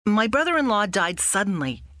My brother-in-law died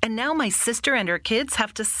suddenly, and now my sister and her kids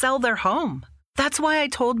have to sell their home. That's why I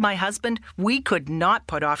told my husband we could not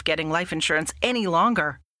put off getting life insurance any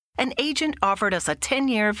longer. An agent offered us a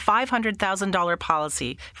 10-year, $500,000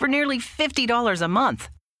 policy for nearly $50 a month.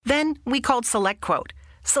 Then we called SelectQuote.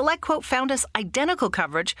 SelectQuote found us identical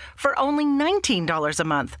coverage for only $19 a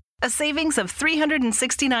month, a savings of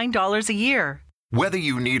 $369 a year. Whether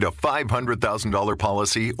you need a $500,000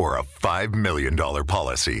 policy or a $5 million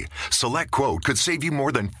policy, SelectQuote could save you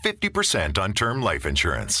more than 50% on term life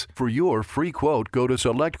insurance. For your free quote, go to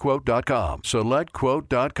SelectQuote.com.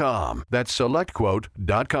 SelectQuote.com. That's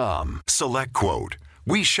SelectQuote.com. SelectQuote.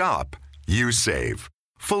 We shop, you save.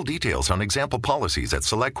 Full details on example policies at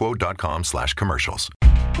SelectQuote.com/commercials.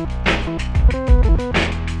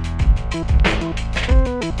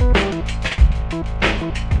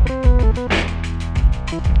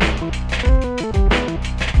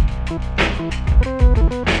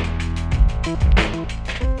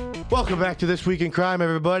 Welcome back to This Week in Crime,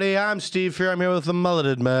 everybody. I'm Steve Fear. I'm here with the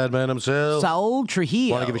mulleted madman himself. Saul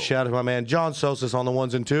Trujillo. Want to give a shout out to my man John Sosis on the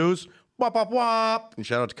ones and twos. Wop, wop, wop. And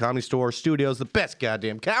shout out to Comedy Store Studios, the best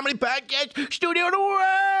goddamn comedy podcast studio in the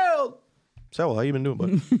world. So, how you been doing,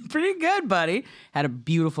 buddy? Pretty good, buddy. Had a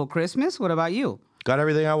beautiful Christmas. What about you? Got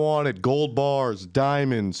everything I wanted. Gold bars,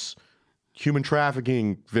 diamonds, human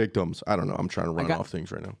trafficking victims. I don't know. I'm trying to run off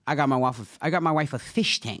things right now. I got my wife a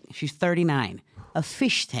fish tank. She's 39. A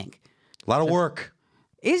fish tank. A lot of work.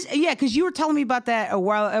 Because you were telling me about that a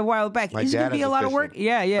while back. Is it going to be a lot of work?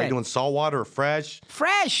 Yeah. Are you doing saltwater or fresh?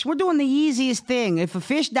 Fresh. We're doing the easiest thing. If a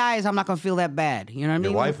fish dies, I'm not going to feel that bad. You know what I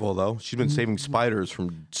mean? Your wife will, though. She's been saving spiders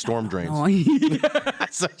from storm drains. Oh, yeah.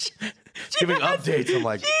 Giving updates. I'm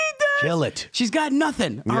like, kill it. She's got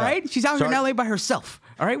nothing, all right? She's out here in L.A. by herself,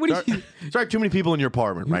 all right? Sorry, too many people in your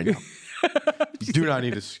apartment right now. Do not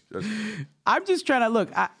need to... I'm just trying to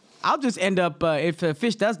look... I'll just end up, if a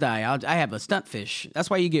fish does die, I have a stunt fish.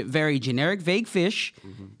 That's why you get very generic, vague fish.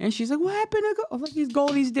 Mm-hmm. And she's like, what happened to Gold? Like, he's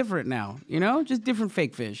Goldie's different now, you know? Just different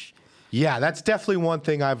fake fish. Yeah, that's definitely one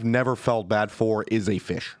thing I've never felt bad for is a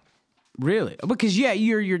fish. Really? Because,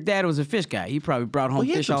 your dad was a fish guy. He probably brought home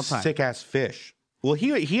fish all the time. Sick-ass fish. Well,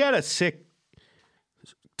 he had a sick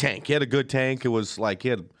tank. He had a good tank. It was like, he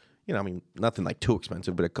had, nothing like too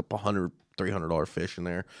expensive, but a couple $300 fish in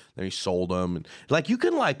there. Then he sold them. And like, you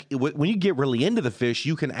can when you get really into the fish,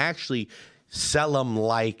 you can actually sell them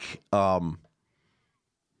like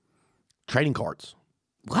trading cards.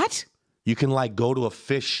 What? You can go to a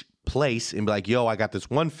fish place and be like, yo, I got this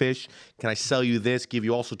one fish. Can I sell you this? Give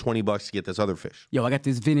you also $20 to get this other fish. Yo, I got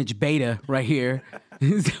this vintage beta right here.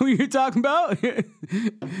 Is that what you're talking about?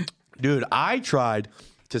 Dude, I tried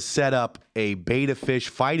to set up a beta fish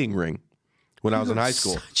fighting ring when I was in high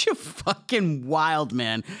school. Such a fucking wild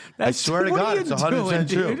man. I swear to God, it's 100%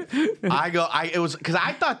 true. Dude? It was because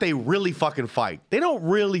I thought they really fucking fight. They don't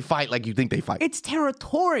really fight like you think they fight. It's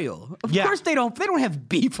territorial. Of course they don't. They don't have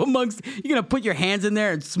beef amongst. You're gonna put your hands in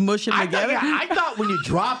there and smush them together. I thought when you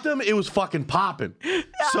dropped them, it was fucking popping. No.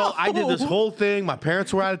 So I did this whole thing. My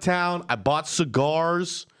parents were out of town. I bought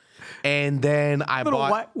cigars. And then I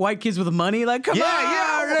bought white kids with money, like come on,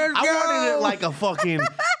 I wanted it like a fucking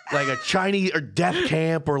like a Chinese or death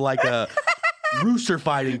camp or like a rooster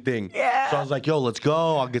fighting thing. Yeah. So I was like, yo, let's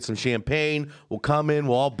go. I'll get some champagne. We'll come in.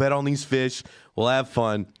 We'll all bet on these fish. We'll have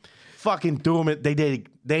fun. Fucking threw them. They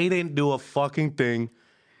didn't do a fucking thing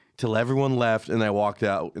till everyone left, and I walked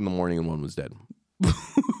out in the morning and one was dead.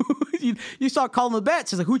 You start calling the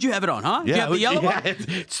bets. It's like, who'd you have it on, huh? Yeah, you have the yellow one?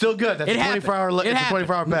 It's still good. That's a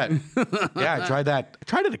 24-hour bet. Yeah, I tried that. I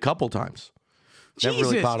tried it a couple times. Jesus, never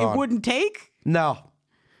really caught on. It wouldn't take? No.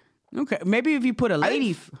 Okay, maybe if you put a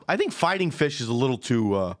lady... I think fighting fish is a little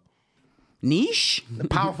too... niche?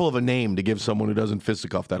 Powerful of a name to give someone who doesn't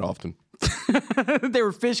fisticuff that often. They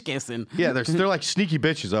were fish kissing. Yeah, they're like sneaky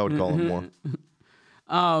bitches, I would call them more.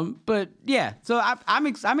 But yeah, so I'm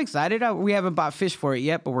excited. We haven't bought fish for it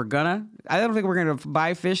yet, but we're gonna. I don't think we're gonna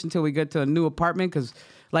buy fish until we get to a new apartment because,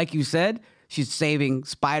 like you said, she's saving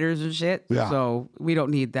spiders and shit. Yeah. So we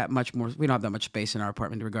don't need that much more. We don't have that much space in our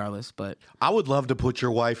apartment, regardless. But I would love to put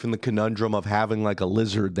your wife in the conundrum of having like a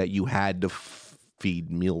lizard that you had to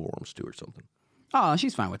feed mealworms to or something. Oh,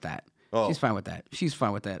 she's fine with that. Oh. She's fine with that.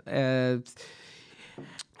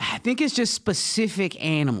 I think it's just specific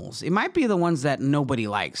animals. It might be the ones that nobody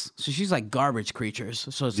likes. So she's like garbage creatures.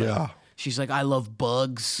 So it's like, she's like, I love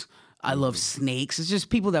bugs. I love snakes. It's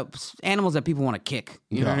just animals that people want to kick.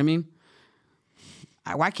 You know what I mean?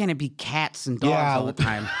 Why can't it be cats and dogs all the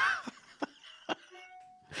time?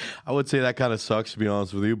 I would say that kind of sucks, to be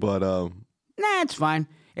honest with you, but... Nah, it's fine.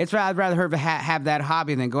 I'd rather her have that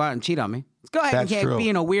hobby than go out and cheat on me. Go ahead That's and true.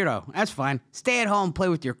 being a weirdo. That's fine. Stay at home, play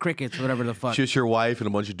with your crickets, whatever the fuck. Just your wife and a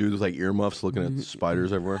bunch of dudes with like earmuffs looking at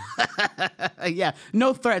spiders everywhere. Yeah,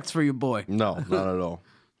 no threats for your boy. No, not at all.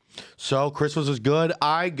 So Christmas was good.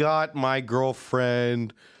 I got my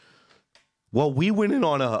girlfriend. Well, we went in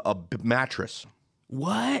on a mattress.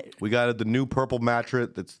 What? We got the new purple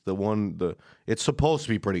mattress. That's the one. It's supposed to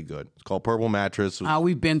be pretty good. It's called Purple Mattress.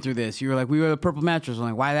 We've been through this. You were like, we were the purple mattress. I'm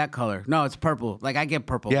like, why that color? No, it's purple. Like, I get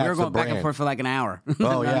purple. Yeah, we were it's the going back and brand. forth for like an hour.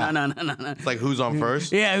 Oh, yeah. No. It's like, who's on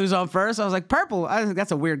first? Yeah, who's on first? I was like, purple. I think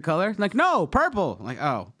that's a weird color. Like, no, purple. I'm like, oh,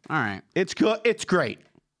 all right. It's good. It's great.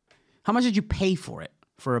 How much did you pay for it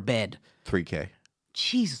for a bed? $3K.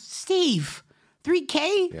 Jesus, Steve,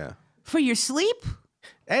 $3K? Yeah. For your sleep?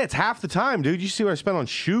 Hey, it's half the time, dude. You see what I spent on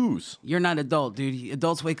shoes. You're not adult, dude.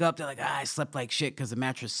 Adults wake up, they're like, I slept like shit because the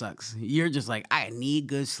mattress sucks. You're just like, I need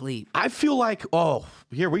good sleep. I feel like,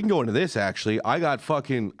 here, we can go into this, actually. I got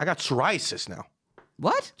psoriasis now.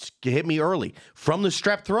 What? It hit me early from the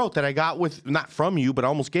strep throat that I got not from you, but I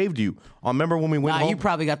almost gave to you. Remember when we went home? You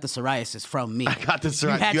probably got the psoriasis from me. I got the psoriasis. You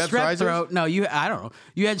had You had strep psoriasis? throat. No, I don't know.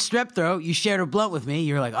 You had strep throat. You shared a blunt with me.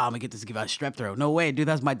 You're like, oh, I'm going to get this to give out strep throat. No way, dude.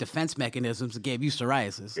 That's my defense mechanisms that gave you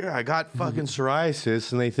psoriasis. Yeah, I got fucking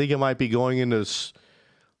psoriasis, and they think it might be going into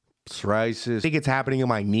psoriasis. I think it's happening in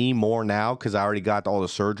my knee more now because I already got all the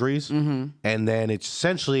surgeries. Mm-hmm. And then it's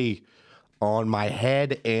essentially on my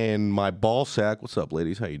head and my ball sack. What's up,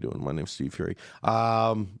 ladies? How you doing? My name's Steve Fury.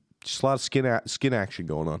 Just a lot of skin action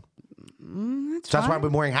going on. That's why I've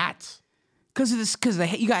been wearing hats. Because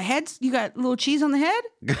you got heads? You got little cheese on the head?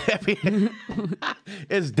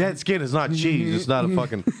 It's dead skin. It's not cheese. It's not a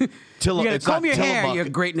fucking You gotta comb your hair. You're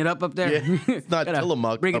grating it up there. Yeah, it's not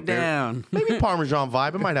Tillamook. Bring up it there. down. Maybe Parmesan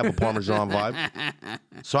vibe. It might have a Parmesan vibe.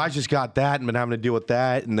 So I just got that and been having to deal with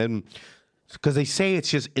that. And then, because they say it's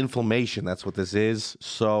just inflammation. That's what this is.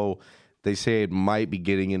 So they say it might be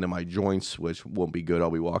getting into my joints, which won't be good.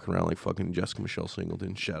 I'll be walking around like fucking Jessica Michelle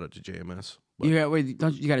Singleton. Shout out to JMS. But You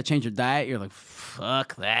got to change your diet? You're like,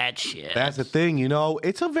 fuck that shit. that's the thing,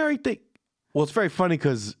 it's a very thing. Well, it's very funny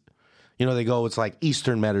because, they go, it's like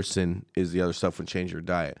Eastern medicine is the other stuff when change your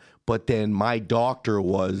diet. But then my doctor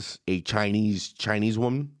was a Chinese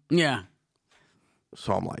woman. Yeah.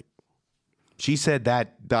 So I'm like, she said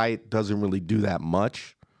that diet doesn't really do that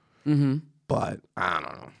much. Mm-hmm. But I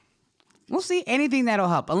don't know. We'll see. Anything that'll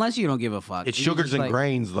help, unless you don't give a fuck. It's sugars and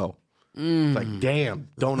grains, though. It's like, damn,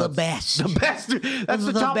 donuts. The best. The best. That's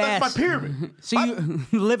the top. best. That's my pyramid. So you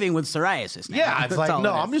living with psoriasis now. Yeah, it's That's like, all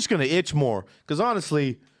no, it is. I'm just going to itch more. Because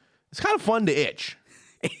honestly, it's kind of fun to itch.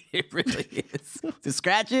 It really is. To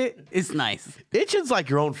scratch it, it's nice. Itching's like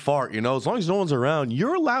your own fart, As long as no one's around,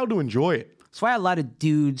 you're allowed to enjoy it. That's why a lot of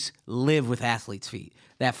dudes live with athletes' feet.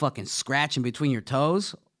 That fucking scratching between your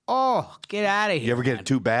toes. Oh, get out of here. You ever get it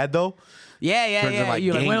too bad, though? Yeah. Turns into like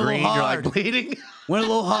You're like, went a little gangrene, you're hard. like bleeding. Went a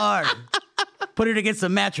little hard. Put it against the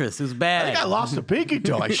mattress. It was I bad. think I lost a pinky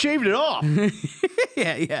toe. I shaved it off.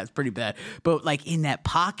 yeah, it's pretty bad. But like in that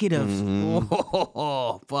pocket of,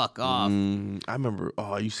 fuck off. I remember,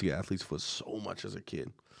 I used to get athlete's foot so much as a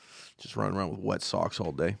kid. Just running around with wet socks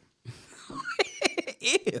all day.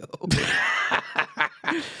 Ew.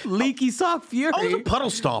 Leaky sock fury. I was a puddle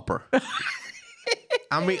stomper.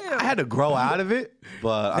 I mean, I had to grow out of it,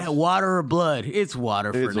 but That water or blood? It's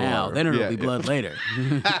water for It's now. water. Then it'll Yeah, be blood later.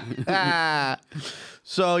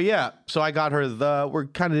 So I got her we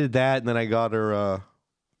kind of did that, and then I got her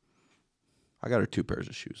 2 pairs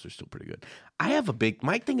of shoes. They're still pretty good. I have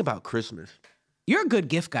my thing about Christmas. You're a good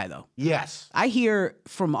gift guy, though. Yes. I hear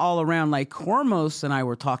from all around, like Hormos and I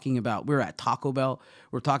were talking about, we were at Taco Bell.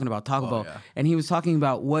 We were talking about Taco Bell. yeah. And he was talking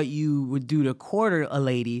about what you would do to quarter a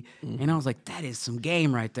lady. And I was like, that is some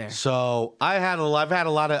game right there. So I have a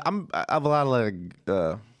lot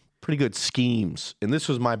of pretty good schemes, and this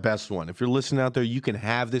was my best one. If you're listening out there, you can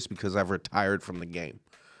have this because I've retired from the game.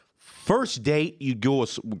 First date, you go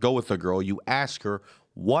with a girl. You ask her,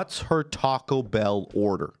 what's her Taco Bell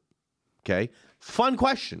order? Okay? Fun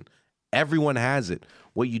question. Everyone has it.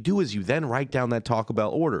 What you do is you then write down that Taco Bell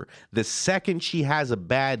order. The second she has a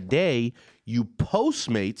bad day, you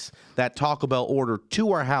Postmates that Taco Bell order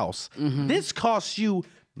to her house. Mm-hmm. This costs you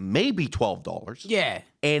maybe $12. Yeah.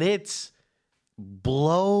 And it's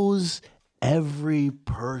blows every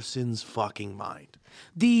person's fucking mind.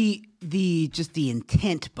 The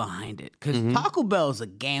intent behind it, because Taco Bell is a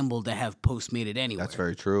gamble to have Postmated anywhere. That's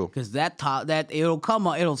very true. Because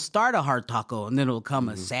it'll start a hard taco and then it'll come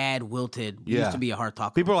a sad, wilted. Used to be a hard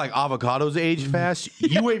taco. People are like, avocados age fast.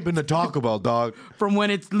 You ain't been to Taco Bell, dog. From when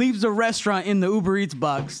it leaves the restaurant in the Uber Eats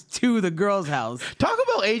box to the girl's house. Taco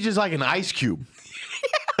Bell ages like an ice cube.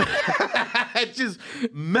 It just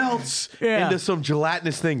melts into some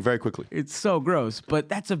gelatinous thing very quickly. It's so gross. But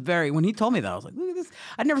that's when he told me that, I was like, look at this.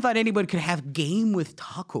 I never thought anybody could have game with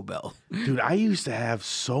Taco Bell. Dude, I used to have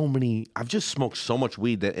I've just smoked so much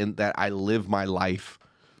weed that I live my life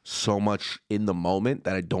so much in the moment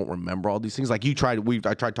that I don't remember all these things. Like I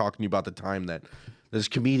tried talking to you about the time that this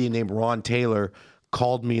comedian named Ron Taylor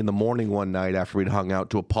called me in the morning one night after we'd hung out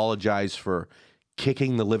to apologize for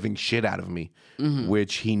kicking the living shit out of me,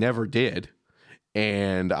 which he never did.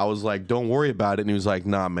 And I was like, don't worry about it. And he was like,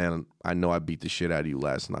 nah, man, I know I beat the shit out of you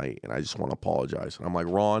last night, and I just want to apologize. And I'm like,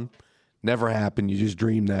 Ron, never happened. You just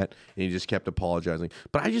dreamed that, and you just kept apologizing.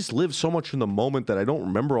 But I just live so much in the moment that I don't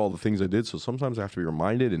remember all the things I did, so sometimes I have to be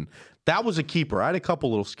reminded, and that was a keeper. I had a couple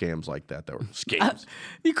little scams like that were scams.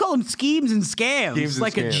 You call them schemes and scams, schemes and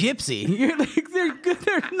like scams. A gypsy. You're like, they're good.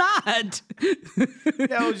 They're not.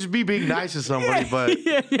 Yeah, it would just be being nice to somebody, but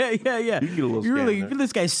yeah. you can get a little You're really, scam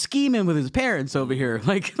this guy's scheming with his parents over here.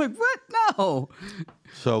 Like what? No.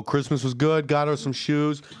 So Christmas was good. Got her some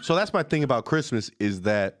shoes. So that's my thing about Christmas is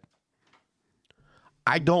that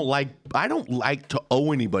I don't like to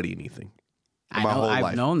owe anybody anything.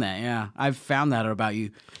 I've known that. Yeah, I've found that about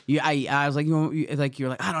you. I was like, you're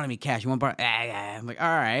like, I don't have any cash. You want to borrow? I'm like, all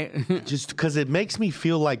right. Just because it makes me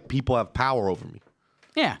feel like people have power over me.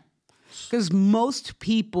 Yeah, because most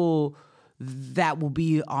people that will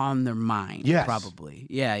be on their mind. Yes. Probably.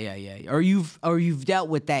 Yeah. Or you've dealt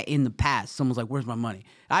with that in the past. Someone's like, "Where's my money?"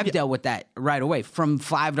 I've dealt with that right away, from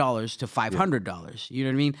 $5 to $500. You know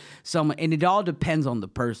what I mean? And it all depends on the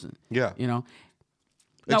person. Yeah. You know.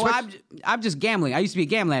 No, I'm just gambling. I used to be a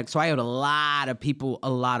gambling addict, so I owed a lot of people a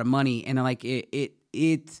lot of money, and like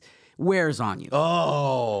it wears on you.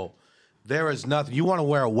 Oh, there is nothing. You want to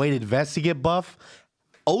wear a weighted vest to get buff?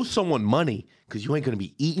 Owe someone money because you ain't gonna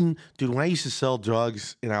be eating, dude. When I used to sell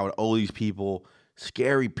drugs and I would owe these people,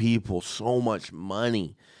 scary people, so much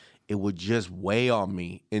money, it would just weigh on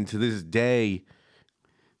me. And to this day,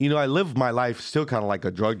 you know, I live my life still kind of like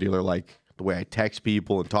a drug dealer, like the way I text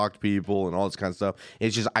people and talk to people and all this kind of stuff.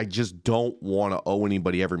 It's just I just don't want to owe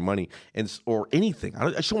anybody ever money or anything.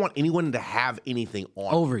 I just don't want anyone to have anything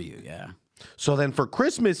over you. Yeah. So then for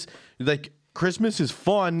Christmas, like Christmas is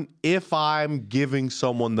fun if I'm giving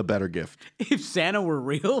someone the better gift. If Santa were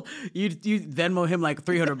real, you'd Venmo him like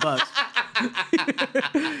 $300.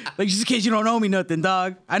 Like, just in case you don't owe me nothing,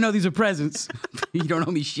 dog. I know these are presents. You don't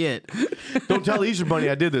owe me shit. Don't tell Easter Bunny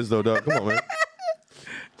I did this though, dog. Come on, man.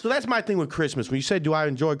 So that's my thing with Christmas. When you say, do I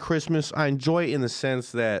enjoy Christmas? I enjoy it in the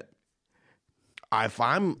sense that if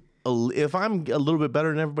I'm a little bit better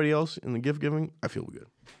than everybody else in the gift giving, I feel good.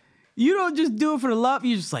 You don't just do it for the love.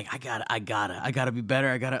 You're just like, I gotta be better.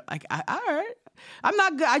 All right. I'm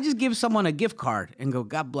not good. I just give someone a gift card and go,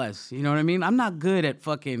 God bless. You know what I mean? I'm not good at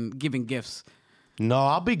fucking giving gifts. No,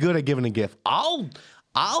 I'll be good at giving a gift. I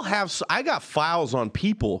got files on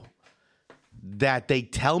people that they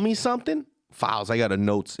tell me something. Files. I got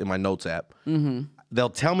notes in my notes app. Mm-hmm. They'll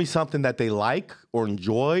tell me something that they like or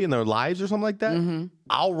enjoy in their lives or something like that. Mm-hmm.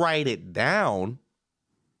 I'll write it down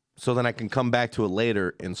so then I can come back to it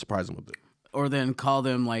later and surprise them with it. Or then call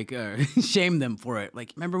them, like, shame them for it.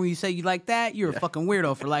 Like, remember when you say you like that? You're a fucking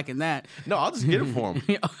weirdo for liking that. No, I'll just get it for them.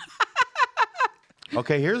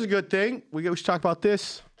 Okay, here's a good thing. We should talk about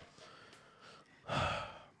this.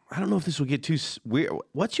 I don't know if this will get too weird.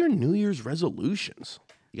 What's your New Year's resolutions?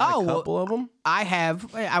 You got a couple of them?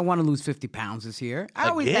 I want to lose 50 pounds this year.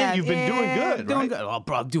 You've been doing good, right? Good. Oh,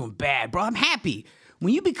 bro, I'm doing bad, bro. I'm happy.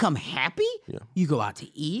 When you become happy, you go out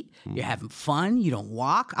to eat. You're having fun. You don't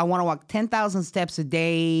walk. I want to walk 10,000 steps a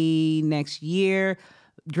day next year,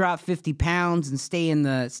 drop 50 pounds, and stay in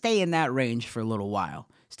that range for a little while.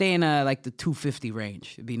 Stay in like the 250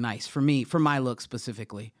 range. It'd be nice for me, for my look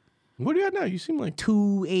specifically. What do you got now? You seem like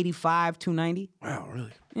 285, 290. Wow, really?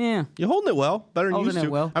 Yeah. You're holding it well. Better than you used to.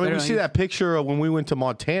 Well. I mean, we see that picture of when we went to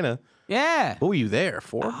Montana. Yeah. What were you there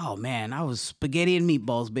for? Oh, man. I was spaghetti and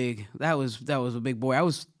meatballs big. That was a big boy. I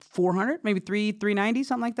was 400, maybe 390,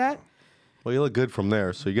 something like that. Well, you look good from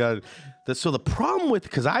there. So you got so the problem with,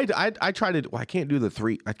 because I try to, I can't do the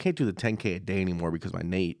 10K a day anymore because my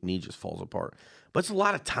knee just falls apart. But it's a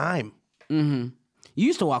lot of time. Mm-hmm. You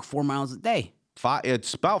used to walk 4 miles a day.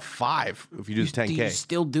 It's about 5 if you do 10K. Do you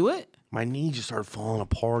still do it? My knee just started falling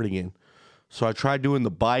apart again. So I tried doing the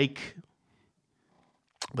bike,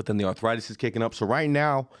 but then the arthritis is kicking up. So right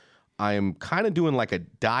now, I am kind of doing like a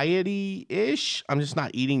diety-ish. I'm just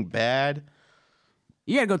not eating bad.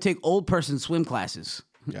 You got to go take old person swim classes.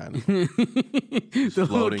 Yeah, I know. The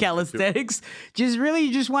little calisthenics.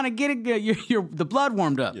 You just want to get the blood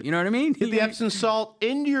warmed up. You know what I mean? Get the Epsom salt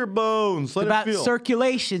into your bones. Let About it feel.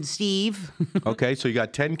 circulation, Steve. Okay, so you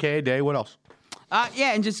got 10K a day. What else?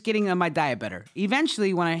 Yeah, and just getting my diet better.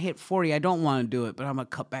 Eventually, when I hit 40, I don't want to do it, but I'm going to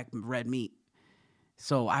cut back red meat.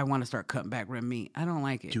 So I want to start cutting back red meat. I don't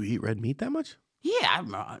like it. Do you eat red meat that much? Yeah,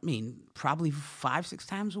 I mean, probably 5-6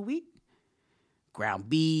 times a week. Ground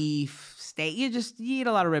beef, steak. You eat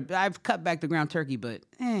a lot of red. I've cut back the ground turkey, but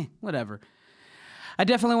whatever. I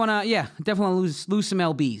definitely want to lose some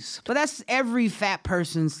lbs. But that's every fat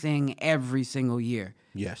person's thing every single year.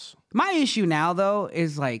 Yes. My issue now though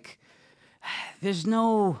is like, there's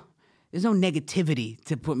no negativity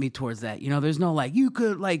to put me towards that. You know, there's no like you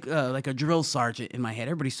could like a drill sergeant in my head.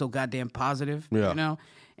 Everybody's so goddamn positive. Yeah. You know,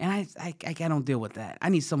 and I don't deal with that. I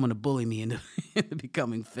need someone to bully me into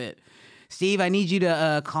becoming fit. Steve, I need you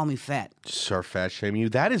to call me fat. Start fat shaming you.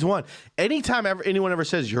 That is one. Anytime anyone ever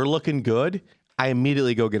says you're looking good, I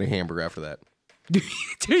immediately go get a hamburger after that. Do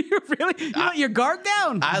you really? You want your guard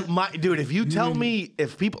down? Dude, if you tell me,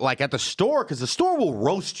 if people, like at the store, because the store will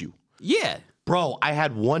roast you. Yeah. Bro, I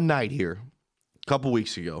had one night here a couple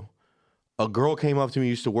weeks ago. A girl came up to me,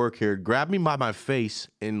 used to work here, grabbed me by my face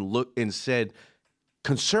and said,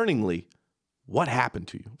 concerningly, what happened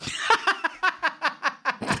to you?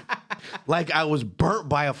 Like I was burnt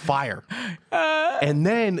by a fire. And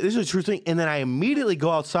then, this is a true thing, and then I immediately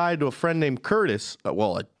go outside to a friend named Curtis.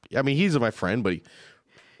 I mean, he's my friend, but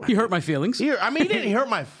he hurt my feelings. He didn't hurt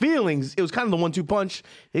my feelings. It was kind of the 1-2 punch.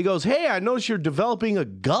 He goes, hey, I noticed you're developing a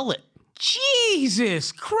gullet.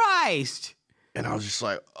 Jesus Christ. And I was just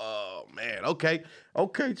like, oh, man, okay,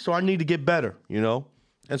 so I need to get better, you know?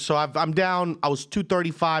 And so I'm down, I was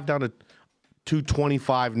 235 down to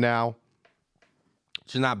 225 now.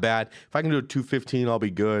 Which is not bad. If I can do a 215, I'll be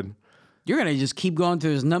good. You're going to just keep going to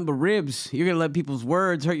his number ribs. You're going to let people's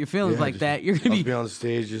words hurt your feelings like that. You're going to be on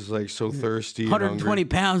stage just like so thirsty. 120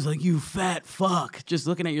 pounds, like you fat fuck. Just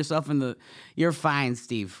looking at yourself you're fine,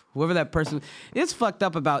 Steve. Whoever that person, it's fucked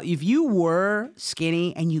up about if you were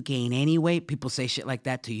skinny and you gain any weight, people say shit like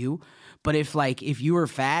that to you. But if you were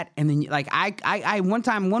fat and then like I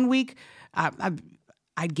one week,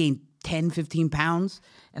 I'd gain 10, 15 pounds.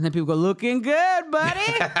 And then people go, looking good, buddy.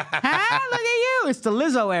 Huh? Look at you. It's the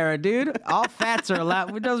Lizzo era, dude. All fats are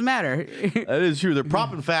allowed. It doesn't matter. That is true. They're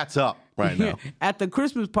propping fats up right now. At the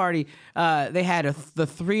Christmas party, they had the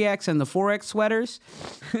 3X and the 4X sweaters.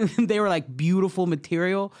 They were like beautiful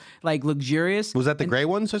material, like luxurious. Was that the gray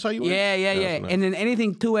ones I saw you wear? Yeah. Nice. And then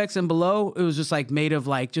anything 2X and below, it was just like made of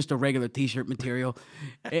like just a regular t-shirt material.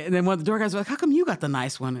 And then one of the door guys was like, how come you got the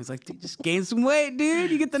nice one? It's like, dude, just gain some weight,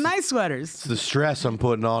 dude. You get the nice sweaters. It's the stress I'm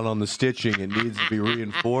putting on the stitching. It needs to be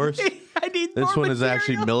reinforced. I need this one material. Is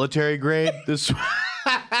actually military grade. This one.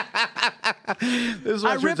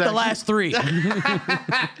 I ripped the last 3.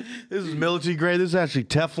 This is military grade. This is actually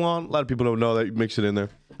Teflon. A lot of people don't know that you mix it in there.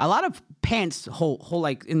 A lot of pants hold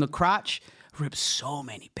like in the crotch rip so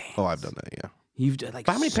many pants. Oh, I've done that. Yeah. You've done like.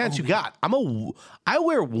 How many pants you got? I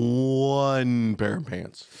wear one pair of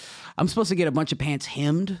pants. I'm supposed to get a bunch of pants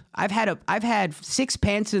hemmed. I've had 6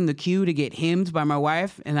 pants in the queue to get hemmed by my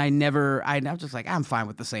wife, and I was just like, I'm fine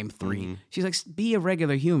with the same 3. Mm-hmm. She's like, be a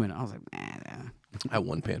regular human. I was like, nah. I have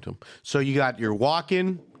one pant him. So you got your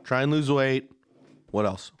walking, try and lose weight. What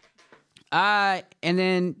else? And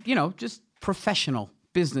then, just professional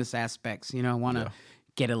business aspects. Want to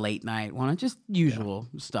get a late night. Want to just usual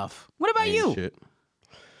stuff. What about you? Shit.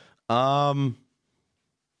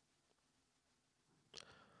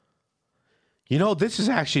 This is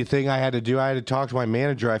actually a thing I had to do. I had to talk to my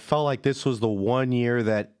manager. I felt like this was the one year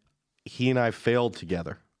that he and I failed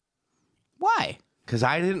together. Why? Because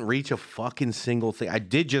I didn't reach a fucking single thing. I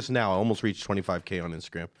did just now. I almost reached 25K on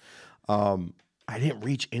Instagram. I didn't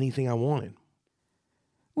reach anything I wanted.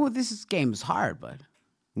 Well, this game is hard, bud.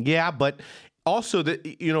 Yeah, but also,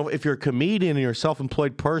 if you're a comedian and you're a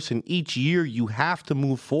self-employed person, each year you have to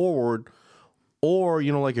move forward or,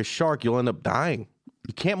 like a shark, you'll end up dying.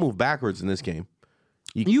 You can't move backwards in this game.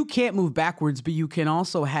 You can't move backwards, but you can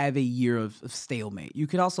also have a year of stalemate. You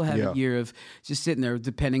could also have a year of just sitting there,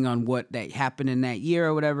 depending on what that happened in that year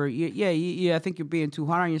or whatever. I think you're being too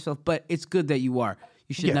hard on yourself, but it's good that you are.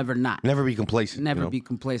 You should never not. Never be complacent. Never be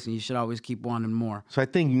complacent. You should always keep wanting more. So I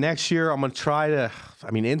think next year I'm going to try to,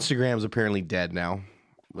 Instagram's apparently dead now.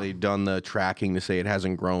 They've done the tracking to say it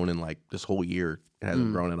hasn't grown in like this whole year. It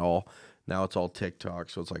hasn't grown at all. Now it's all TikTok.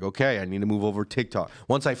 So it's like, okay, I need to move over to TikTok.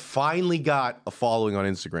 Once I finally got a following on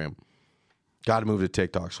Instagram, got to move to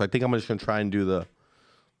TikTok. So I think I'm just going to try and do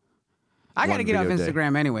I got to get off video day.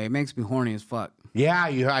 Instagram anyway. It makes me horny as fuck. Yeah,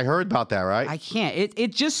 I heard about that, right? I can't.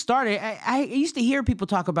 It just started. I used to hear people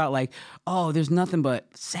talk about like, oh, there's nothing but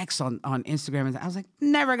sex on Instagram. And I was like,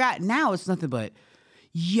 never got. Now it's nothing but,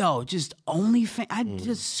 just OnlyFans.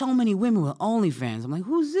 Just so many women with OnlyFans. I'm like,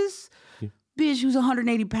 who's this bitch who's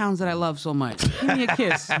 180 pounds that I love so much? Give me a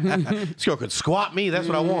kiss. This girl could squat me. That's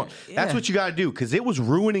what I want. Yeah. That's what you got to do, because it was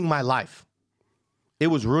ruining my life. It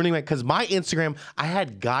was ruining because my Instagram, I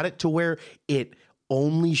had got it to where it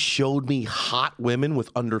only showed me hot women with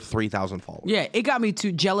under 3,000 followers. Yeah, it got me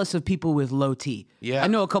too jealous of people with low T. Yeah. I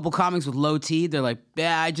know a couple comics with low T. They're like,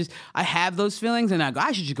 yeah, I have those feelings, and I go,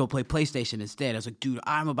 I should just go play PlayStation instead. I was like, dude,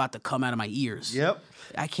 I'm about to come out of my ears. Yep.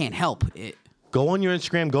 I can't help it. Go on your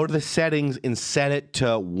Instagram, go to the settings, and set it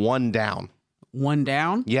to 1 down. 1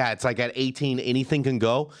 down? Yeah, it's like at 18, anything can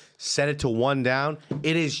go. Set it to 1 down.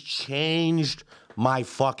 It has changed my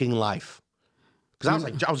fucking life. Because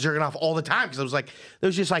I was jerking off all the time, because I was like,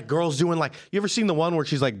 there's just like girls doing like, you ever seen the one where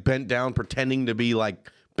she's like bent down pretending to be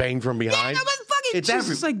like banged from behind? Yeah, that was fucking, it's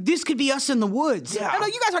just like, this could be us in the woods. Yeah. I know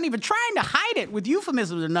you guys aren't even trying to hide it with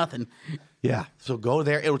euphemisms or nothing. Yeah, so go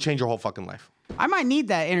there. It'll change your whole fucking life. I might need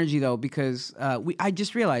that energy though, because I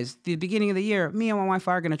just realized the beginning of the year, me and my wife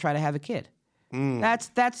are going to try to have a kid. That's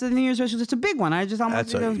the New Year's resolution. It's a big one. I just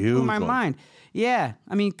almost That's a huge blew my one. mind. Yeah,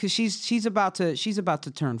 I mean, because she's about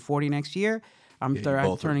to turn 40 next year. I'm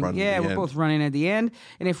turning. Yeah, we're both running at the end.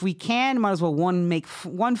 And if we can, might as well make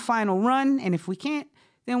one final run. And if we can't,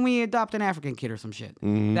 then we adopt an African kid or some shit.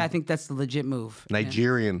 I think that's the legit move.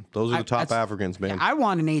 Nigerian. Those are the top Africans, man. I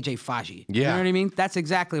want an AJ Faji. Yeah. You know what I mean? That's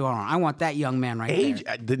exactly what I want. I want that young man right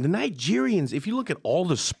there. The Nigerians, if you look at all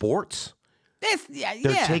the sports,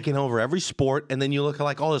 they're taking over every sport. And then you look at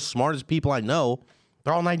like all the smartest people I know,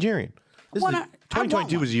 they're all Nigerian.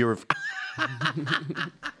 2022 was a year of...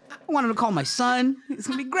 I wanted to call my son. It's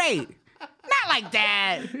gonna be great. Not like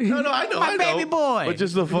that. No, I know. My baby boy. But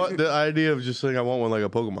just the idea of just saying I want one like a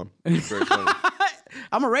Pokemon. It's very funny.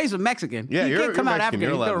 I'm a raised with Mexican. Yeah, you can't come out Mexican. African.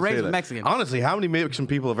 You're You go allowed to raised say with that. Mexican. Honestly, how many Mexican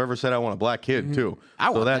people have ever said I want a black kid too?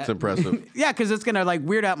 So that's impressive. Yeah, because it's gonna like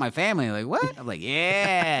weird out my family. Like what? I'm like,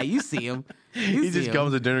 yeah, you see him. He just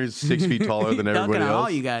comes to dinner. He's 6 feet taller than everybody Dunking on else. all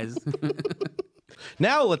you guys.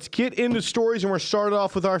 Now let's get into stories, and we're started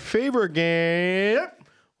off with our favorite game.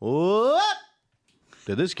 What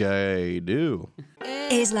did this guy do?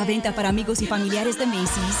 Es la venta para amigos y familiares de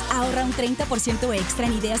Macy's. Ahorra un 30% extra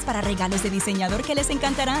en ideas para regalos de diseñador que les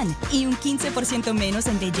encantarán. Y un 15% menos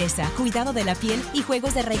en belleza, cuidado de la piel y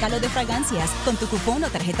juegos de regalo de fragancias con tu cupón o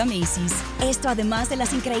tarjeta Macy's. Esto además de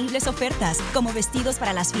las increíbles ofertas, como vestidos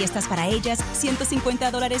para las fiestas para ellas,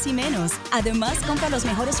 $150 y menos. Además, compra los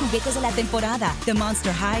mejores juguetes de la temporada, The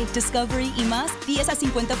Monster High, Discovery y más, 10 a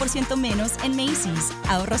 50% menos en Macy's.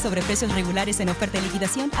 Ahorro sobre precios regulares en oferta y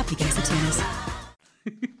liquidación, aplica excepciones.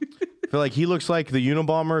 I feel like he looks like the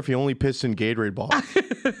Unabomber if he only pissed in Gatorade ball.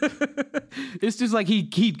 It's just like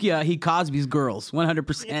he Cosby's girls,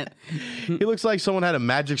 100%. He looks like someone had a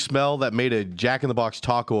magic smell that made a Jack in the Box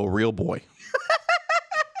taco a real boy.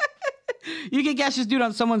 You can catch this dude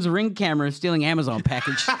on someone's Ring camera stealing Amazon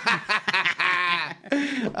package.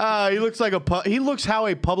 He looks like he looks how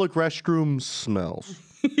a public restroom smells.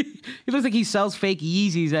 He looks like he sells fake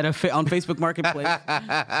Yeezys on Facebook Marketplace.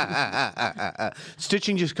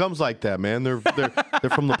 Stitching just comes like that, man. They're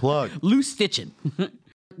from the plug. Loose stitching.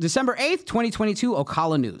 December 8th, 2022,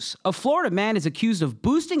 Ocala News. A Florida man is accused of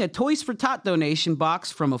boosting a Toys for Tot donation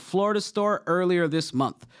box from a Florida store earlier this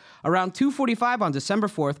month. Around 2:45 on December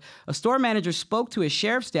 4th, a store manager spoke to a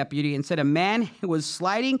sheriff's deputy and said a man was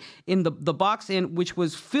sliding in the box which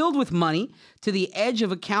was filled with money to the edge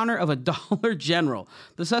of a counter of a Dollar General.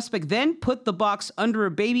 The suspect then put the box under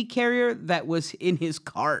a baby carrier that was in his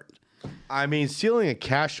cart. I mean, stealing a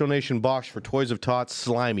cash donation box for Toys of Tots,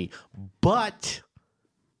 slimy. But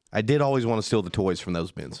I did always want to steal the toys from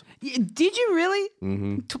those bins. Did you really?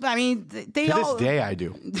 Mm-hmm. I mean, they to all... this day, I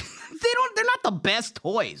do. They're not the best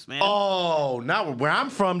toys, man. Oh, not where I'm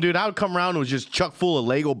from, dude. I would come around and it was just chuck full of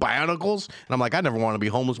Lego Bionicles. And I'm like, I never want to be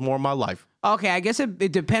homeless more in my life. Okay, I guess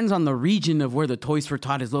it depends on the region of where the Toys for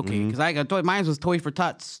Tot is located. Because mine was Toys for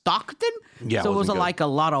Tot Stockton. Yeah, so it was good. like a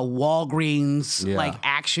lot of Walgreens, like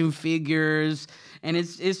action figures. And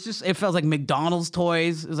it felt like McDonald's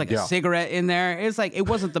toys. It was like a cigarette in there. It's like, it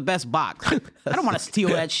wasn't the best box. I don't want to steal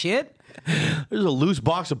that shit. There's a loose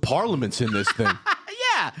box of Parliaments in this thing.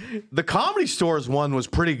 Yeah. The Comedy Stores one was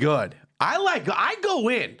pretty good. I go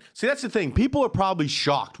in. See, that's the thing. People are probably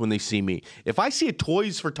shocked when they see me. If I see a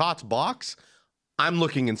Toys for Tots box, I'm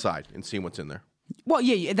looking inside and seeing what's in there. Well,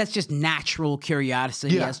 yeah, that's just natural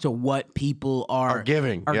curiosity as to what people are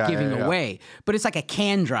giving away. But it's like a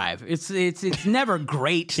can drive. It's never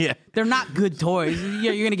great. Yeah. They're not good toys.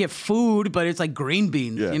 Yeah, you're gonna get food, but it's like green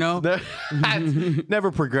beans. You know,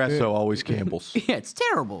 never Progresso, always Campbell's. Yeah, it's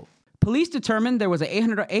terrible. Police determined there was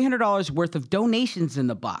 $800 worth of donations in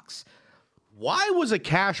the box. Why was a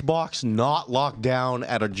cash box not locked down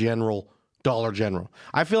at a Dollar General?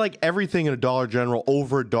 I feel like everything in a Dollar General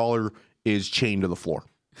over $1 is chained to the floor.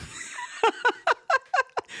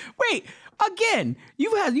 Wait, again,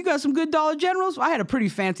 you got some good Dollar Generals? I had a pretty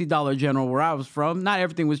fancy Dollar General where I was from. Not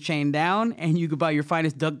everything was chained down, and you could buy your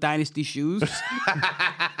finest Duck Dynasty shoes.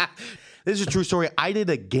 This is a true story. I did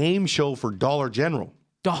a game show for Dollar General.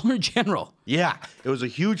 Dollar General. Yeah, it was a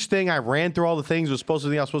huge thing. I ran through all the things. I was supposed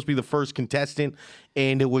to be the first contestant,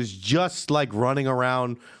 and it was just like running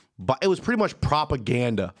around. But it was pretty much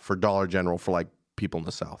propaganda for Dollar General for like people in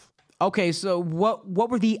the South. Okay, so what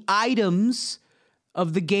were the items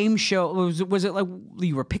of the game show? Was it like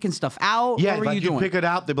you were picking stuff out? Yeah, what were like you doing? pick it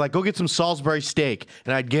out. They'd be like, go get some Salisbury steak.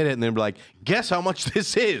 And I'd get it, and they'd be like, guess how much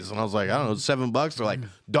this is? And I was like, I don't know, $7. They're like,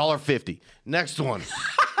 $1.50. Next one.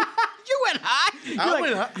 You went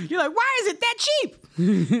high. You're like, why is it that cheap?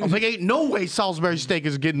 I was like, ain't no way Salisbury steak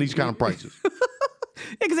is getting these kind of prices.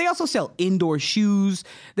 Yeah, because they also sell indoor shoes.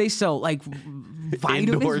 They sell like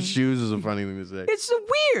vitamins. Indoor shoes is a funny thing to say. It's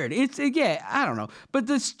weird. I don't know. But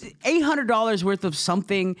this $800 worth of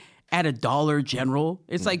something at a Dollar General,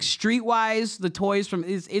 it's like Streetwise, the toys from,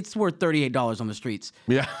 it's worth $38 on the streets.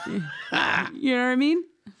 Yeah. You know what I mean?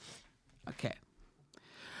 Okay.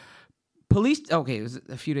 Was it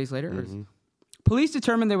a few days later? Mm-hmm. Police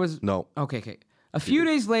determined there was... No. Okay. A few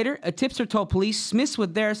days later, a tipster told police Smith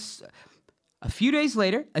was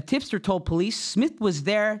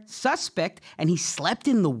their suspect, and he slept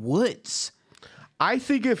in the woods. I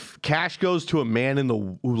think if cash goes to a man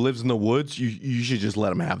who lives in the woods, you should just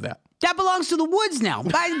let him have that. That belongs to the woods now.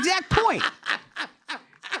 By the exact point.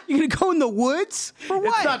 You're going to go in the woods? For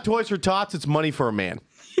what? It's not toys for tots. It's money for a man.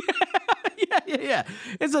 Yeah.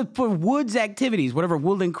 It's for woods activities. Whatever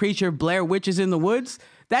woodland creature, Blair Witch is in the woods,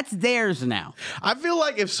 that's theirs now. I feel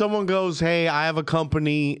like if someone goes, hey, I have a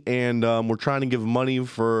company and we're trying to give money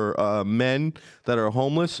for men that are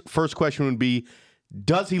homeless, first question would be,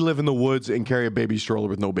 does he live in the woods and carry a baby stroller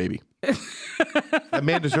with no baby? That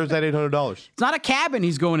man deserves that $800. It's not a cabin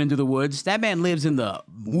he's going into the woods. That man lives in the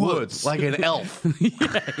woods. Like an elf.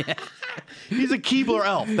 Yeah. He's a Keebler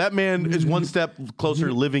elf. That man is one step closer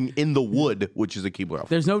to living in the wood, which is a Keebler elf.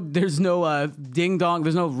 There's no ding dong.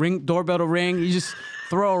 There's no doorbell to ring. You just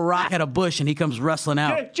throw a rock at a bush and he comes rustling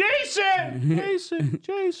out. Jason,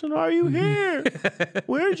 are you here?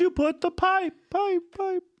 Where'd you put the pipe?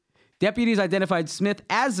 Deputies identified Smith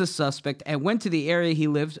as the suspect and went to the area he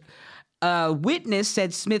lived. A witness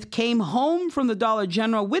said Smith came home from the Dollar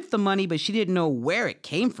General with the money, but she didn't know where it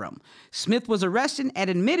came from. Smith was arrested and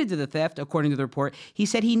admitted to the theft, according to the report. He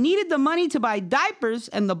said he needed the money to buy diapers,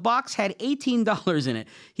 and the box had $18 in it.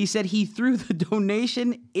 He said he threw the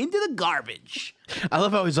donation into the garbage. I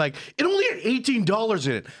love how he's like, it only had $18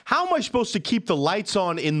 in it. How am I supposed to keep the lights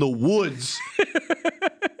on in the woods?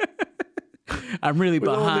 I'm really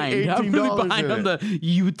behind on the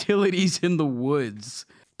utilities in the woods.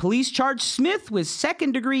 Police charged Smith with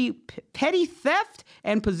second-degree petty theft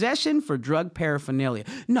and possession for drug paraphernalia.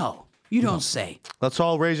 No, you don't say. Let's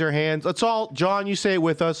all raise our hands. Let's all, John, you say it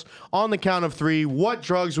with us. On the count of 3, what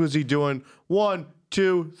drugs was he doing? 1,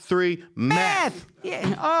 2, 3, meth.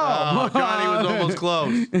 Yeah. Oh, Johnny was almost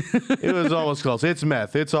close. It was almost close. It's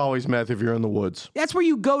meth. It's always meth if you're in the woods. That's where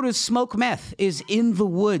you go to smoke meth, is in the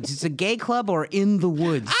woods. It's a gay club or in the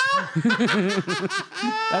woods.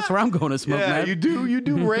 That's where I'm going to smoke meth. You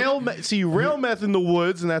do rail meth. See, rail meth in the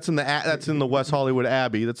woods, and that's in the West Hollywood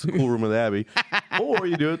Abbey. That's the cool room of the Abbey. Or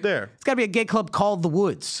you do it there. It's got to be a gay club called the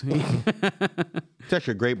Woods. It's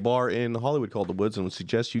actually a great bar in Hollywood called the Woods, and would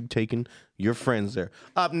suggest you taking your friends there.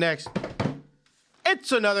 Up next,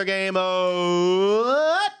 it's another game of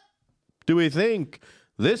what do we think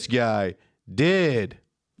this guy did?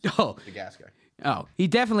 Oh, The gas guy. Oh, he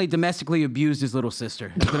definitely domestically abused his little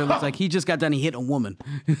sister. But it looks like he just got done. He hit a woman.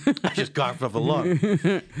 I just got off a lung.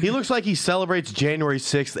 He looks like he celebrates January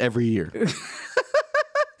 6th every year.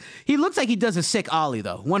 He looks like he does a sick ollie,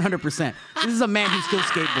 though. 100%. This is a man who still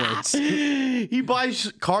skateboards. He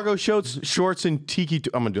buys cargo shorts and tiki.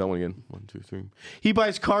 I'm going to do that one again. 1, 2, 3. He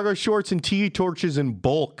buys cargo shorts and tiki torches in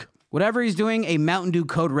bulk. Whatever he's doing, a Mountain Dew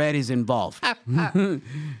Code Red is involved.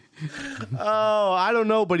 Oh, I don't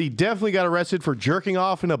know, but he definitely got arrested for jerking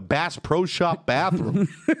off in a Bass Pro Shop bathroom.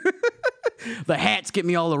 The hats get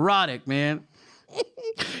me all erotic, man.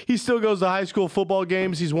 He still goes to high school football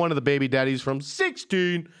games. He's one of the baby daddies from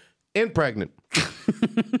 16 and pregnant.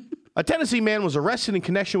 A Tennessee man was arrested in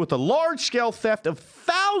connection with a large-scale theft of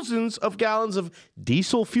thousands of gallons of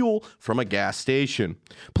diesel fuel from a gas station.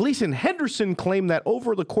 Police in Henderson claim that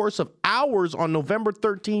over the course of hours on November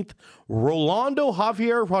 13th, Rolando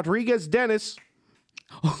Javier Rodriguez Dennis,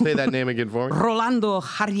 say that name again for me. Rolando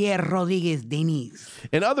Javier Rodriguez Dennis.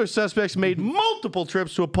 And other suspects made multiple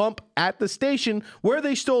trips to a pump at the station where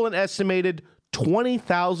they stole an estimated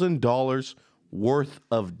 $20,000 worth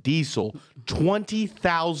of diesel.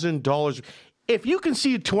 $20,000. If you can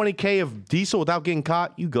see $20K of diesel without getting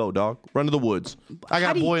caught, you go, dog. Run to the woods. I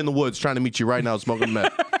got a boy in the woods trying to meet you right now smoking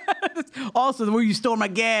meth. Also, where you store my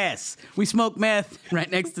gas. We smoke meth right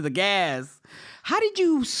next to the gas. How did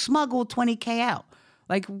you smuggle $20K out?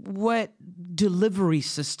 Like, what delivery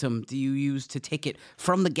system do you use to take it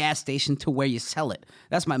from the gas station to where you sell it?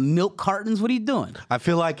 That's my milk cartons. What are you doing? I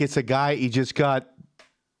feel like it's a guy, he's got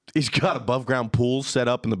above ground pools set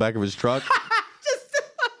up in the back of his truck.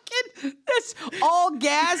 It's all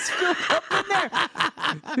gas filled up in there.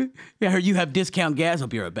 Yeah, I heard you have discount gas. I'll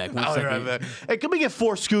be right back. One second. Right, hey, can we get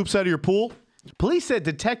 4 scoops out of your pool? Police said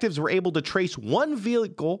detectives were able to trace one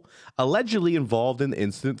vehicle allegedly involved in the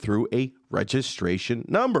incident through a registration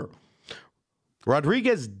number.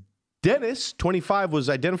 Rodriguez Dennis, 25, was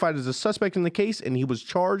identified as a suspect in the case, and he was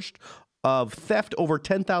charged of theft over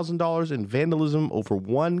 $10,000 and vandalism over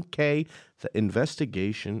 $1K. The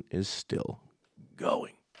investigation is still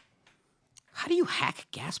going. How do you hack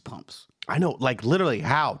gas pumps? I know, like literally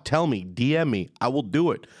how? Tell me, DM me. I will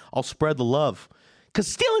do it. I'll spread the love. Because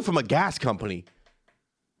stealing from a gas company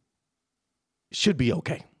should be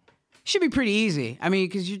okay. Should be pretty easy. I mean,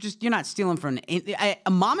 because you're not stealing from a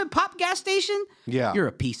mom and pop gas station. Yeah, you're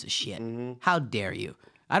a piece of shit. Mm-hmm. How dare you?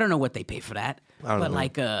 I don't know what they pay for that. But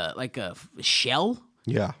like a Shell.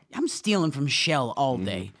 Yeah, I'm stealing from Shell all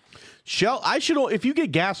day. Shell. If you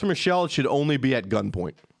get gas from a Shell, it should only be at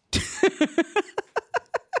gunpoint.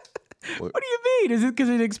 What do you mean? Is it because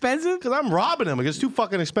it's expensive? Because I'm robbing them. It's too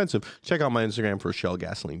fucking expensive. Check out my Instagram for a Shell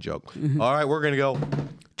gasoline joke. All right, we're going to go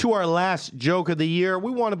to our last joke of the year.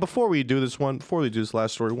 Before we do this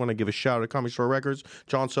last story, we want to give a shout out to Comedy Store Records,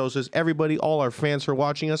 John Sosa's, everybody, all our fans for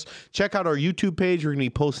watching us. Check out our YouTube page. We're going to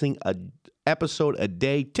be posting an episode a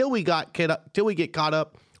day till we get caught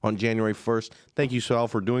up on January 1st. Thank you, Sal,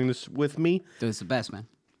 for doing this with me. It's the best, man.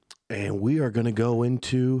 And we are going to go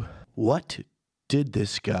into what did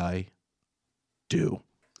this guy do?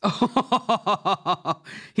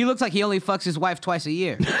 He looks like he only fucks his wife twice a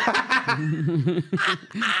year.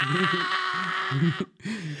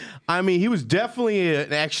 I mean, he was definitely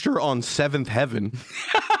an extra on Seventh Heaven.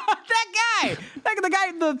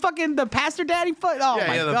 the pastor daddy. Oh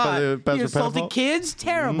my God. He assaulted kids?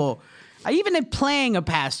 Terrible. Even playing a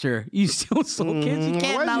pastor, you still assault kids. You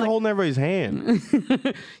can't. Why is he holding everybody's hand?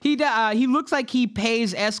 He looks like he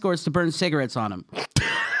pays escorts to burn cigarettes on him.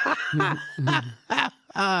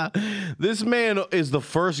 This man is the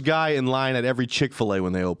first guy in line at every Chick-fil-A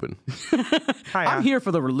when they open. I'm here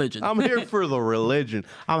for the religion. I'm here for the religion.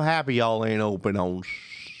 I'm happy y'all ain't open on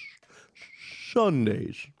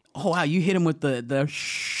Sundays. Oh, wow, you hit him with the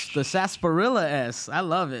sarsaparilla S. I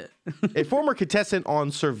love it. A former contestant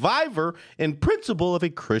on Survivor and principal of a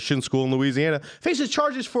Christian school in Louisiana faces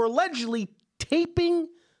charges for allegedly taping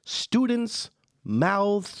students'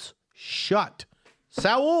 mouths shut.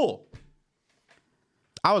 Saul,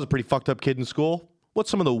 I was a pretty fucked up kid in school.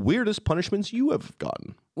 What's some of the weirdest punishments you have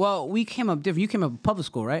gotten? Well, we came up different. You came up public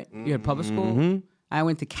school, right? You had public school? Mm-hmm. I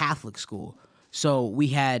went to Catholic school. So we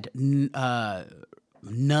had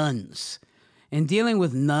nuns. And dealing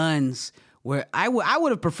with nuns, where I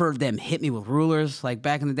would have preferred them hit me with rulers like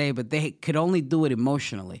back in the day, but they could only do it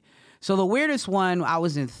emotionally. So the weirdest one, I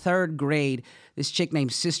was in 3rd grade, this chick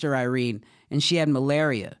named Sister Irene, and she had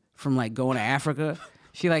malaria from like going to Africa.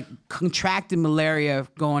 She like contracted malaria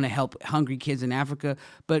going to help hungry kids in Africa.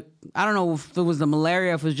 But I don't know if it was the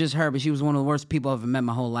malaria, if it was just her, but she was one of the worst people I've ever met in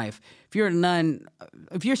my whole life. If you're a nun,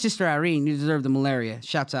 if you're Sister Irene, you deserve the malaria.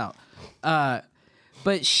 Shouts out.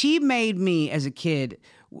 But she made me as a kid,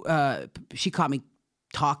 she caught me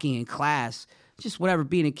talking in class, just whatever,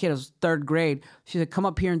 being a kid. I was 3rd grade. She said, come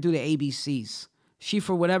up here and do the ABCs. She,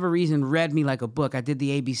 for whatever reason, read me like a book. I did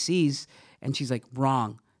the ABCs, and she's like,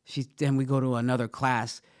 wrong. Then we go to another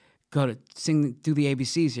class, do the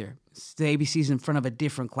ABCs here. The ABCs in front of a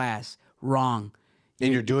different class. Wrong.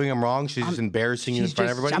 And you're doing them wrong? She's just embarrassing you in front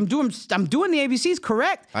of everybody? I'm doing the ABCs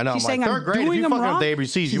correct. I know. She's I'm saying like, I'm 3rd grade, doing if you them fucking wrong. up the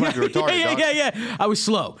ABCs, you might be retarded. Yeah. I was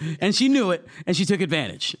slow. And she knew it, and she took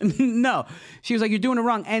advantage. No. She was like, you're doing it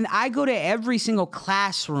wrong. And I go to every single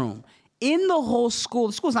classroom in the whole school.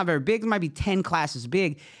 The school's not very big. There might be 10 classes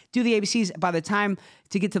big. Do the ABCs. By the time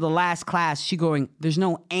to get to the last class, she going, there's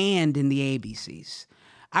no and in the ABCs.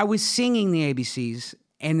 I was singing the ABCs,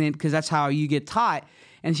 and then because that's how you get taught.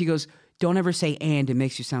 And she goes, don't ever say and. It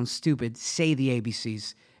makes you sound stupid. Say the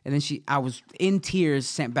ABCs. And then I was in tears,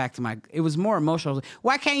 sent back to it was more emotional. I was like,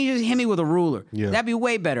 why can't you just hit me with a ruler? Yeah. That'd be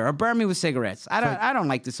way better. Or burn me with cigarettes. I don't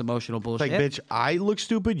like this emotional bullshit. Like, bitch, I look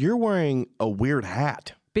stupid. You're wearing a weird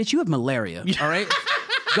hat. Bitch, you have malaria, all right?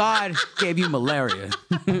 God gave you malaria.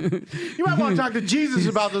 You might want to talk to Jesus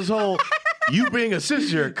about this whole you being a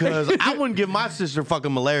sister, because I wouldn't give my sister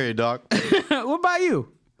fucking malaria, dog. What about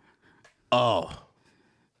you? Oh.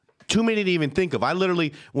 Too many to even think of. I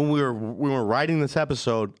literally, when we were writing this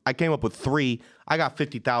episode, I came up with 3. I got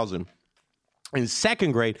 50,000. In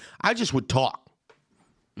second grade, I just would talk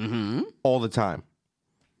all the time.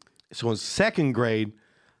 So in second grade,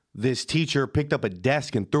 this teacher picked up a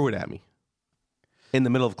desk and threw it at me in the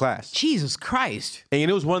middle of class. Jesus Christ. And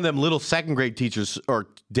it was one of them little second grade teachers or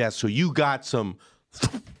desks, so you got some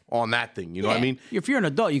on that thing, you know what I mean? If you're an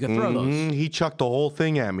adult, you can throw those. He chucked the whole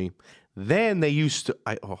thing at me. Then they used to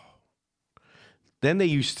send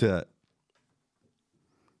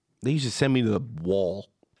me to the wall.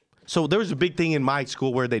 So there was a big thing in my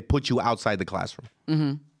school where they'd put you outside the classroom.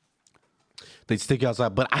 Mm-hmm. They'd stick you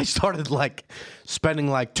outside. But I started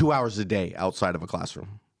spending 2 hours a day outside of a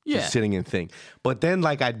classroom. Yeah. Just sitting and thing. But then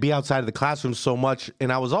I'd be outside of the classroom so much.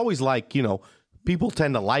 And I was always people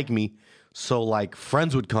tend to like me. So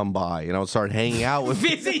friends would come by and I would start hanging out with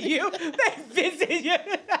Visit you? They visit you?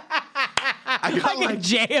 I got in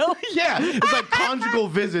jail? Yeah. It's like conjugal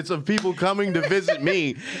visits of people coming to visit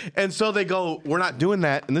me. And so they go, we're not doing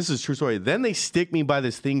that. And this is a true story. Then they stick me by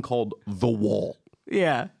this thing called the wall.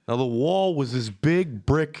 Yeah. Now the wall was this big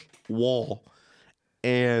brick wall.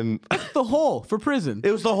 And the hole for prison.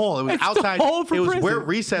 It was the hole. It was outside. The hole for it was prison. where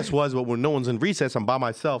recess was, but when no one's in recess, I'm by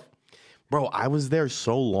myself. Bro, I was there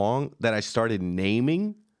so long that I started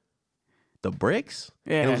naming the bricks.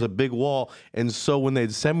 Yeah. And it was a big wall. And so when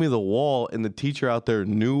they'd send me the wall and the teacher out there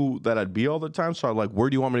knew that I'd be all the time, so I'm like, where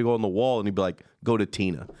do you want me to go on the wall? And he'd be like, go to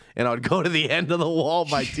Tina. And I would go to the end of the wall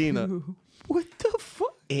by Tina. What the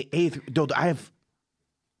fuck? Dude, I have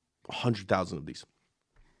 100,000 of these.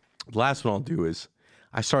 The last one I'll do is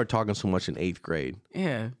I started talking so much in 8th grade.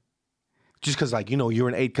 Yeah. Just because, you're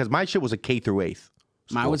in 8th, because my shit was a K through 8th.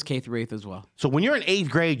 Mine was K through 8th as well. So when you're in 8th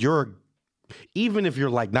grade, even if you're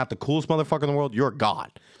not the coolest motherfucker in the world, you're a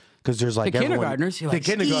god. Because there's the kindergartners, you're like,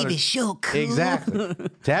 Steve is so cool. Exactly.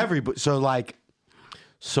 To everybody.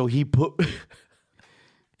 So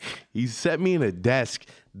he set me in a desk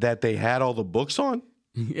that they had all the books on.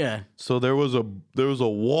 Yeah. So there was a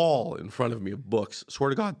wall in front of me of books. Swear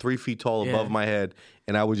to God, 3 feet tall above my head,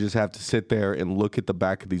 and I would just have to sit there and look at the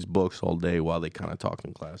back of these books all day while they kind of talked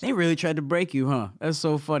in class. They really tried to break you, huh? That's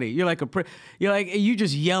so funny. You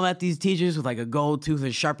just yell at these teachers with a gold tooth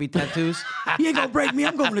and Sharpie tattoos. You ain't gonna break me.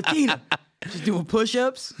 I'm going to Tina. Just doing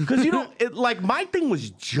push-ups. Because my thing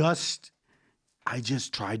was I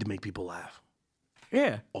just tried to make people laugh.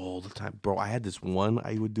 Yeah. All the time, bro. I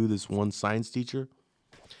would do this one science teacher.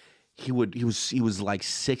 He was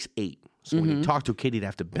 6'8". So when he talked to a kid, he'd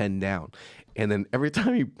have to bend down. And then every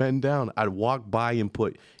time he bend down, I'd walk by and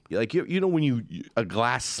put when a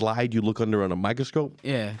glass slide you look under on a microscope?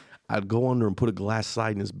 Yeah. I'd go under and put a glass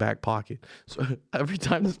slide in his back pocket. So every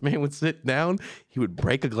time this man would sit down, he would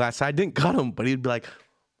break a glass slide. I didn't cut him, but he'd be like,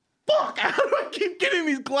 fuck, how do I keep getting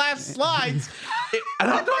these glass slides? And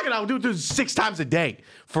I'm talking, I would do this 6 times a day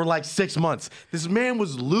for 6 months. This man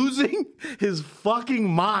was losing his fucking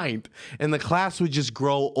mind. And the class would just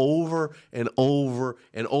grow over and over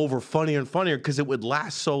and over, funnier and funnier, because it would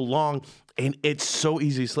last so long. And it's so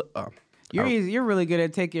easy to slip. You're really good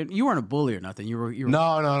at taking. You weren't a bully or nothing. You were. No.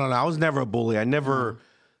 I was never a bully. I never.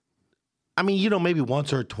 I mean, maybe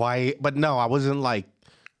once or twice, but no, I wasn't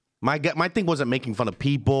my thing wasn't making fun of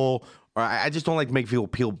people, or I just don't like to make people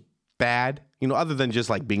feel bad. Other than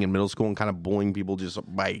just being in middle school and kind of bullying people just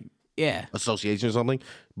by association or something.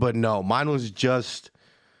 But no, mine was just.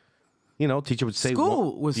 Teacher would say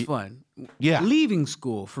school was fun. Yeah, leaving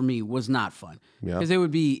school for me was not fun because it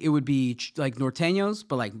would be like norteños,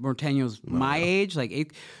 but norteños my age,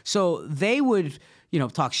 8th. So they would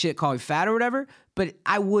talk shit, call me fat or whatever, but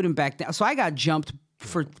I wouldn't back down. So I got jumped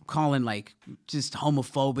for calling just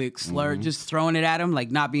homophobic slur, just throwing it at him,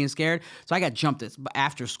 not being scared. So I got jumped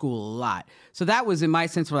after school a lot. So that was in my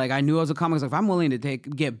sense where I knew I was a comic. I was if I'm willing to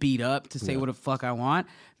get beat up to say what the fuck I want,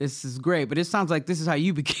 this is great. But it sounds like this is how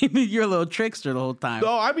you became your little trickster the whole time.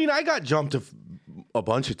 No, I mean, I got jumped a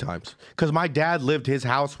bunch of times because my dad his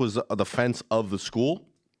house was the fence of the school.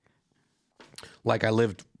 like I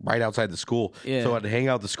lived right outside the school. Yeah. So I'd hang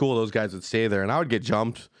out at the school. Those guys would stay there, and I would get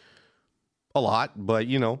jumped a lot. But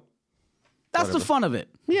that's whatever. the fun of it.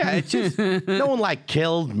 Yeah, it's just no one like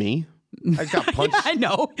killed me. I just got punched. Yeah, I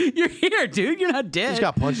know. You're here, dude. You're not dead. Just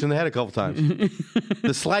got punched in the head a couple times.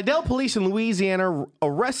 The Slidell police in Louisiana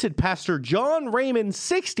arrested Pastor John Raymond,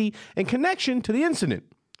 60, in connection to the incident.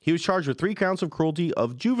 He was charged with 3 counts of cruelty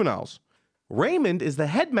of juveniles. Raymond is the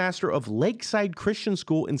headmaster of Lakeside Christian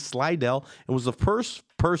School in Slidell and was the first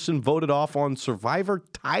person voted off on Survivor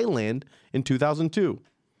Thailand in 2002.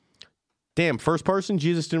 Damn, first person?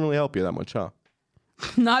 Jesus didn't really help you that much, huh?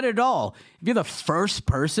 Not at all. If you're the first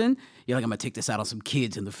person, you're like, I'm going to take this out on some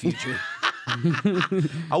kids in the future.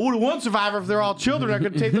 I would have won Survivor if they're all children. I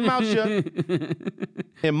could take them out shut.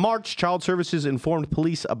 In March, Child Services informed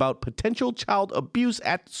police about potential child abuse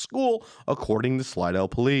at the school, according to Slidell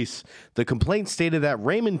Police. The complaint stated that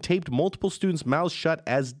Raymond taped multiple students' mouths shut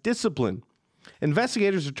as discipline.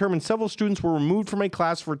 Investigators determined several students were removed from a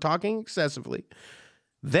class for talking excessively.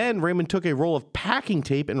 Then Raymond took a roll of packing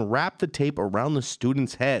tape and wrapped the tape around the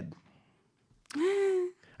student's head.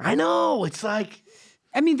 I know. It's like...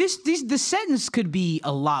 I mean, the sentence could be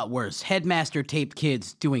a lot worse. Headmaster taped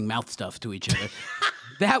kids doing mouth stuff to each other.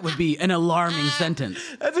 That would be an alarming sentence.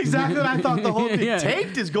 That's exactly what I thought the whole thing. Yeah.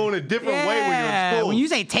 Taped is going a different way when you're in school. When you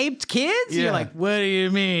say taped kids, you're like, what do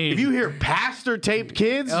you mean? If you hear pastor taped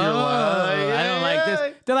kids, you're like, I don't like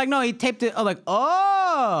this. They're like, no, he taped it. I'm like,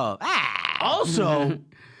 Also,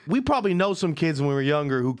 we probably know some kids when we were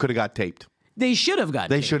younger who could have got taped. They should have got taped.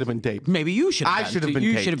 They should have been taped. Maybe you should have I should have been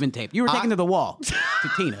You taped. should have been taped. You were taken to the wall to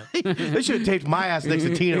Tina. They should have taped my ass next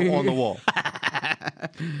to Tina on the wall.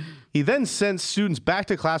 He then sent students back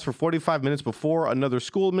to class for 45 minutes before another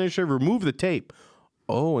school administrator removed the tape.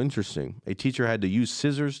 Oh, interesting. A teacher had to use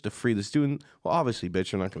scissors to free the student. Well, obviously,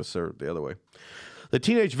 bitch, you're not going to serve it the other way. The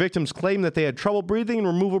teenage victims claimed that they had trouble breathing and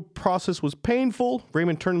removal process was painful.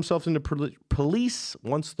 Raymond turned himself into police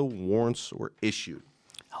once the warrants were issued.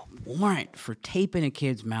 A warrant for taping a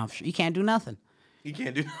kid's mouth. You can't do nothing. You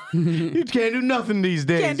can't do nothing these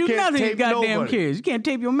days. You can't do nothing, you tape goddamn nobody. kids. You can't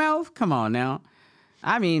tape your mouth? Come on now.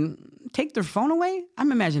 I mean, take their phone away?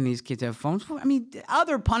 I'm imagining these kids have phones. I mean,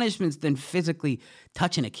 other punishments than physically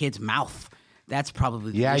touching a kid's mouth. That's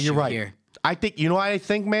probably the issue you're right. here. I think, you know what I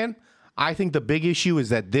think, man? I think the big issue is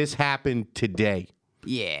that this happened today.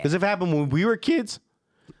 Yeah. Because if it happened when we were kids,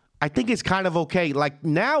 I think it's kind of okay. Like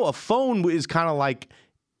now a phone is kind of like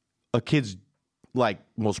a kid's like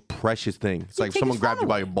most precious thing. It's like take someone his grabbed phone you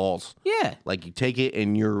by away. your balls. Yeah. Like you take it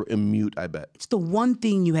and you're mute, I bet. It's the one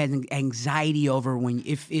thing you had anxiety over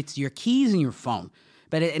if it's your keys and your phone.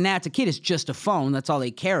 But now it's a kid, it's just a phone. That's all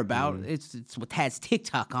they care about. It's what has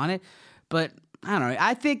TikTok on it. But I don't know.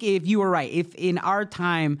 I think if you were right, if in our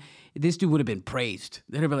time this dude would have been praised,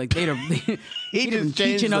 they'd have been like, he'd have been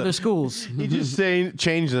teaching other schools. He just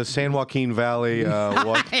changed the San Joaquin Valley.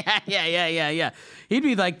 Yeah. He'd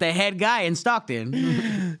be like the head guy in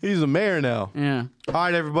Stockton. He's the mayor now. Yeah. All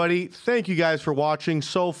right, everybody. Thank you guys for watching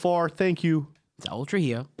so far. Thank you. It's Raul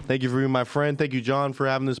Trujillo. Thank you for being my friend. Thank you, John, for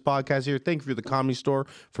having this podcast here. Thank you for the Comedy Store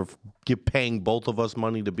for paying both of us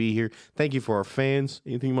money to be here. Thank you for our fans.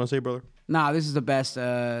 Anything you want to say, brother? Nah, this is the best.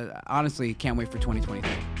 Honestly, can't wait for 2023.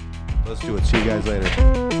 Let's do it. See you guys later.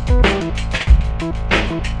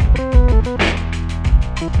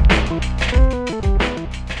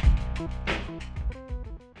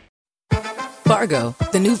 Fargo,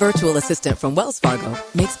 the new virtual assistant from Wells Fargo,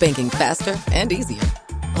 makes banking faster and easier.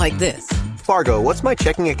 Like this. Fargo, what's my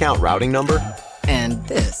checking account routing number? And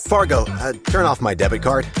this. Fargo, turn off my debit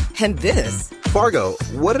card. And this. Fargo,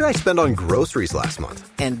 what did I spend on groceries last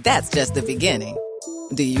month? And that's just the beginning.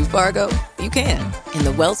 Do you, Fargo? You can. In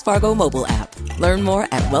the Wells Fargo mobile app. Learn more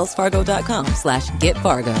at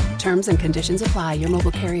wellsfargo.com/getfargo. Terms and conditions apply. Your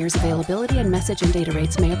mobile carrier's availability and message and data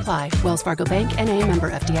rates may apply. Wells Fargo Bank, N.A., member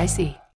FDIC.